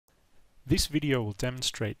This video will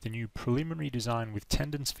demonstrate the new preliminary design with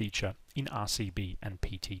tendons feature in RCB and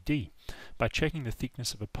PTD by checking the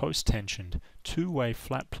thickness of a post-tensioned two-way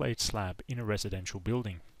flat plate slab in a residential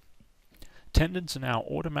building. Tendons are now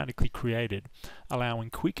automatically created,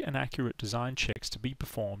 allowing quick and accurate design checks to be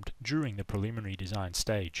performed during the preliminary design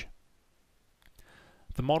stage.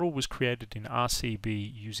 The model was created in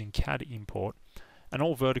RCB using CAD import, and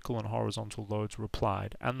all vertical and horizontal loads were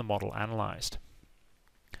applied and the model analyzed.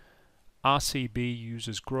 RCB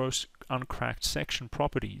uses gross uncracked section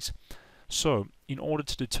properties, so in order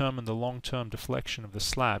to determine the long-term deflection of the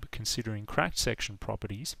slab considering cracked section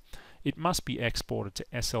properties, it must be exported to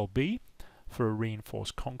SLB for a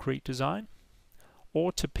reinforced concrete design,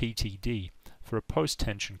 or to PTD for a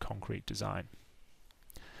post-tension concrete design.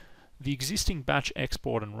 The existing batch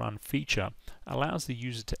export and run feature allows the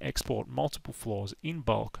user to export multiple floors in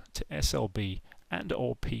bulk to SLB and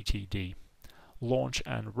or PTD, launch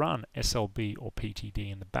and run SLB or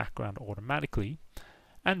PTD in the background automatically,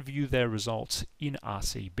 and view their results in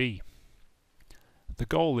RCB. The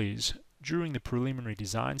goal is, during the preliminary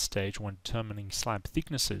design stage when determining slab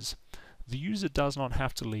thicknesses, the user does not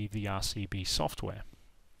have to leave the RCB software.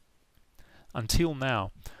 Until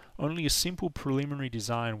now, only a simple preliminary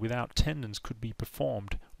design without tendons could be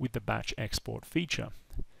performed with the batch export feature.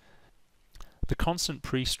 The constant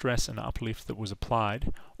pre-stress and uplift that was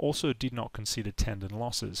applied also did not consider tendon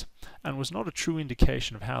losses, and was not a true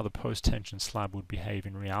indication of how the post-tension slab would behave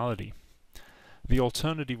in reality. The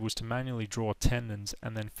alternative was to manually draw tendons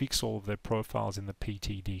and then fix all of their profiles in the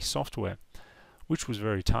PTD software, which was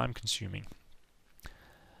very time-consuming.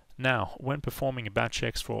 Now, when performing a batch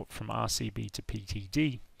export from RCB to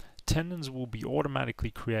PTD, tendons will be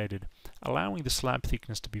automatically created, allowing the slab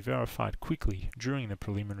thickness to be verified quickly during the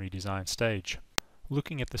preliminary design stage.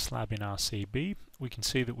 Looking at the slab in RCB, we can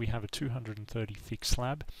see that we have a 230 thick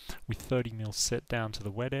slab with 30 mil set down to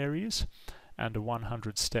the wet areas and a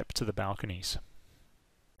 100 step to the balconies.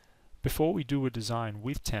 Before we do a design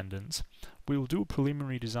with tendons, we will do a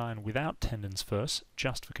preliminary design without tendons first,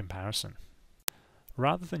 just for comparison.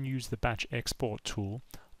 Rather than use the batch export tool,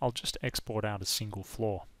 I'll just export out a single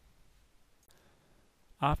floor.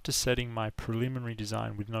 After setting my preliminary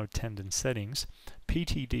design with no tendon settings,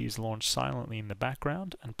 PTD is launched silently in the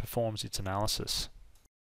background and performs its analysis.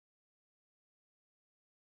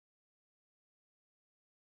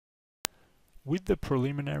 With the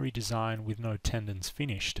preliminary design with no tendons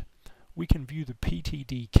finished, we can view the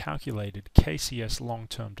PTD calculated KCS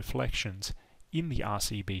long-term deflections in the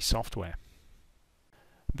RCB software.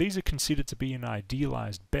 These are considered to be an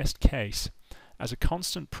idealized best case, as a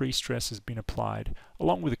constant pre-stress has been applied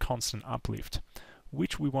along with a constant uplift,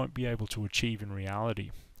 which we won't be able to achieve in reality.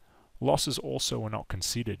 Losses also are not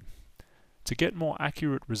considered. To get more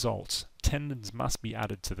accurate results, tendons must be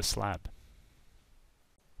added to the slab.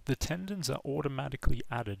 The tendons are automatically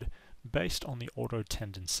added based on the auto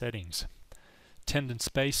tendon settings. Tendon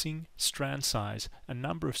spacing, strand size, and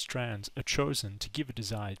number of strands are chosen to give a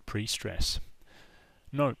desired pre-stress.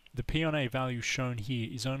 Note, the P/A value shown here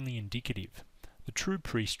is only indicative. The true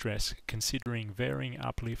pre-stress, considering varying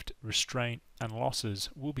uplift, restraint, and losses,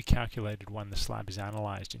 will be calculated when the slab is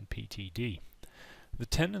analyzed in PTD. The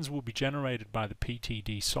tendons will be generated by the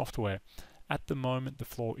PTD software at the moment the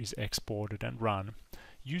floor is exported and run,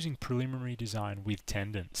 using preliminary design with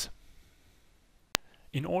tendons.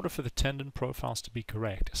 In order for the tendon profiles to be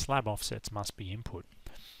correct, slab offsets must be input.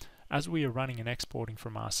 As we are running and exporting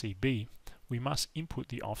from RCB, we must input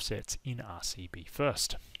the offsets in RCB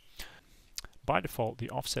first. By default, the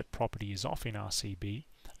offset property is off in RCB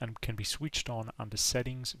and can be switched on under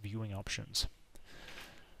Settings Viewing Options.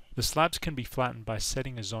 The slabs can be flattened by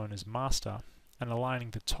setting a zone as master and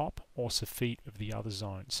aligning the top or soffit of the other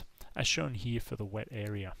zones, as shown here for the wet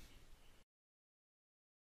area.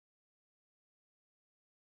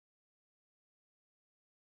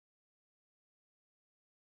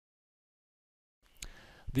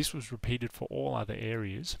 This was repeated for all other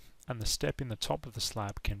areas, and the step in the top of the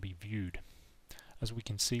slab can be viewed. As we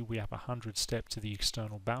can see, we have a 100 step to the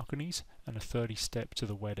external balconies and a 30 step to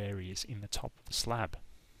the wet areas in the top of the slab.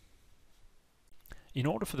 In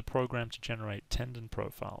order for the program to generate tendon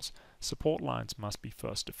profiles, support lines must be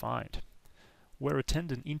first defined. Where a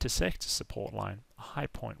tendon intersects a support line, a high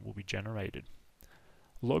point will be generated.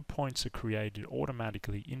 Low points are created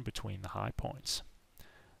automatically in between the high points.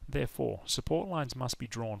 Therefore, support lines must be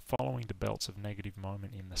drawn following the belts of negative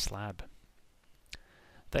moment in the slab.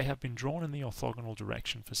 They have been drawn in the orthogonal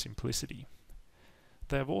direction for simplicity.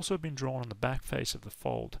 They have also been drawn on the back face of the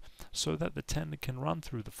fold so that the tendon can run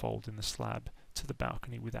through the fold in the slab to the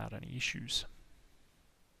balcony without any issues.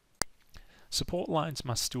 Support lines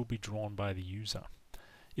must still be drawn by the user.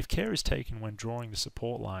 If care is taken when drawing the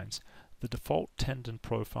support lines, the default tendon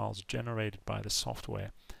profiles generated by the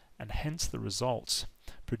software, and hence the results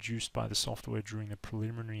produced by the software during the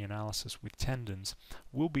preliminary analysis with tendons,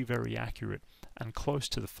 will be very accurate and close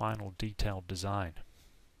to the final detailed design.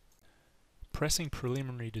 Pressing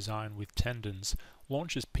preliminary design with tendons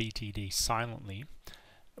launches PTD silently,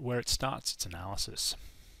 where it starts its analysis.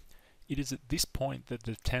 It is at this point that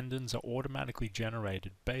the tendons are automatically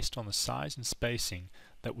generated based on the size and spacing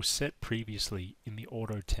that was set previously in the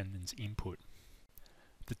auto tendons input.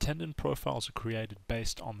 The tendon profiles are created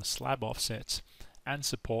based on the slab offsets and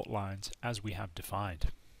support lines as we have defined.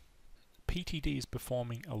 PTD is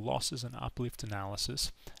performing a losses and uplift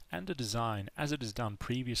analysis and a design as it has done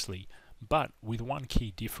previously, but with one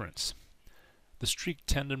key difference. The strict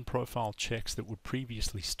tendon profile checks that would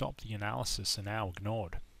previously stop the analysis are now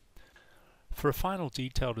ignored. For a final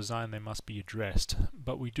detail design they must be addressed,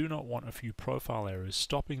 but we do not want a few profile errors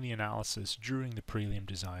stopping the analysis during the prelim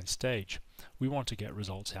design stage. We want to get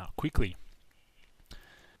results out quickly.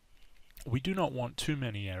 We do not want too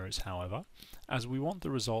many errors, however, as we want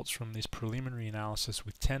the results from this preliminary analysis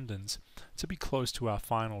with tendons to be close to our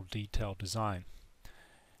final detailed design.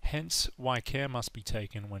 Hence why care must be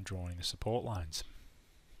taken when drawing the support lines.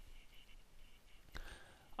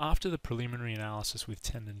 After the preliminary analysis with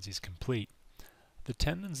tendons is complete, the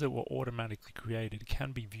tendons that were automatically created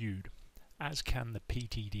can be viewed, as can the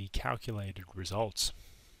PTD calculated results.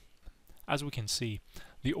 As we can see,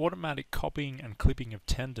 the automatic copying and clipping of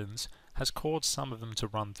tendons has caused some of them to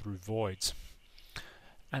run through voids,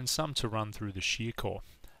 and some to run through the shear core.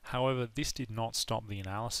 However, this did not stop the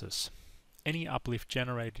analysis. Any uplift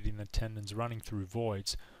generated in the tendons running through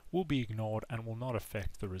voids will be ignored and will not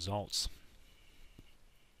affect the results.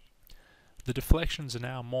 The deflections are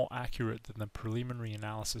now more accurate than the preliminary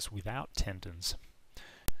analysis without tendons.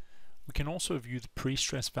 We can also view the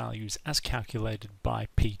pre-stress values as calculated by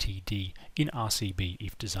PTD in RCB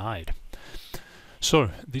if desired. So,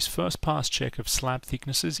 this first pass check of slab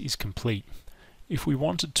thicknesses is complete. If we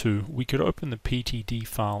wanted to, we could open the PTD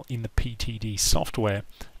file in the PTD software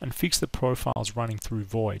and fix the profiles running through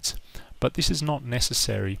voids, but this is not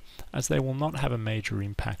necessary as they will not have a major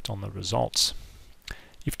impact on the results.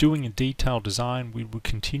 If doing a detailed design, we would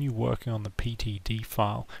continue working on the PTD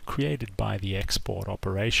file created by the export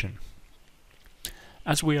operation.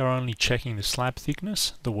 As we are only checking the slab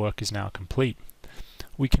thickness, the work is now complete.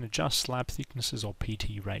 We can adjust slab thicknesses or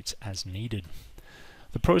PT rates as needed.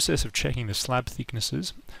 The process of checking the slab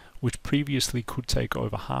thicknesses, which previously could take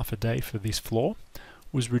over half a day for this floor,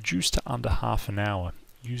 was reduced to under half an hour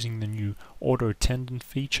using the new auto tendon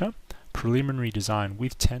feature, preliminary design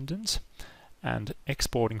with tendons, and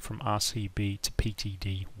exporting from RCB to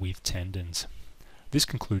PTD with tendons. This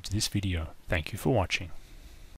concludes this video. Thank you for watching.